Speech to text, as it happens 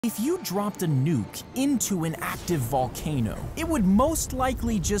If you dropped a nuke into an active volcano, it would most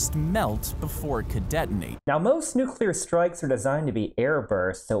likely just melt before it could detonate. Now, most nuclear strikes are designed to be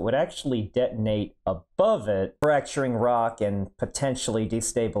airburst, so it would actually detonate above it, fracturing rock and potentially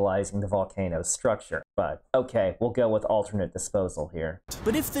destabilizing the volcano's structure. But okay, we'll go with alternate disposal here.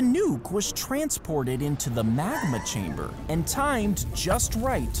 But if the nuke was transported into the magma chamber and timed just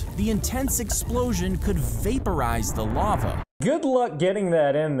right, the intense explosion could vaporize the lava. Good luck getting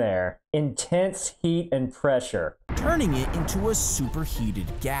that in there. Intense heat and pressure, turning it into a superheated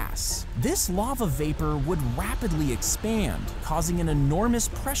gas. This lava vapor would rapidly expand, causing an enormous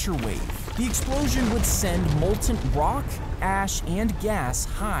pressure wave. The explosion would send molten rock, ash, and gas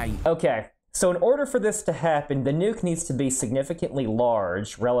high. Okay. So in order for this to happen, the nuke needs to be significantly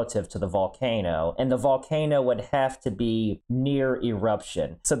large relative to the volcano, and the volcano would have to be near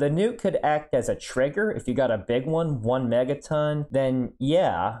eruption. So the nuke could act as a trigger. If you got a big one, 1 megaton, then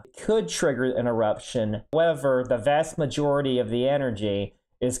yeah, it could trigger an eruption. However, the vast majority of the energy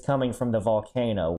is coming from the volcano.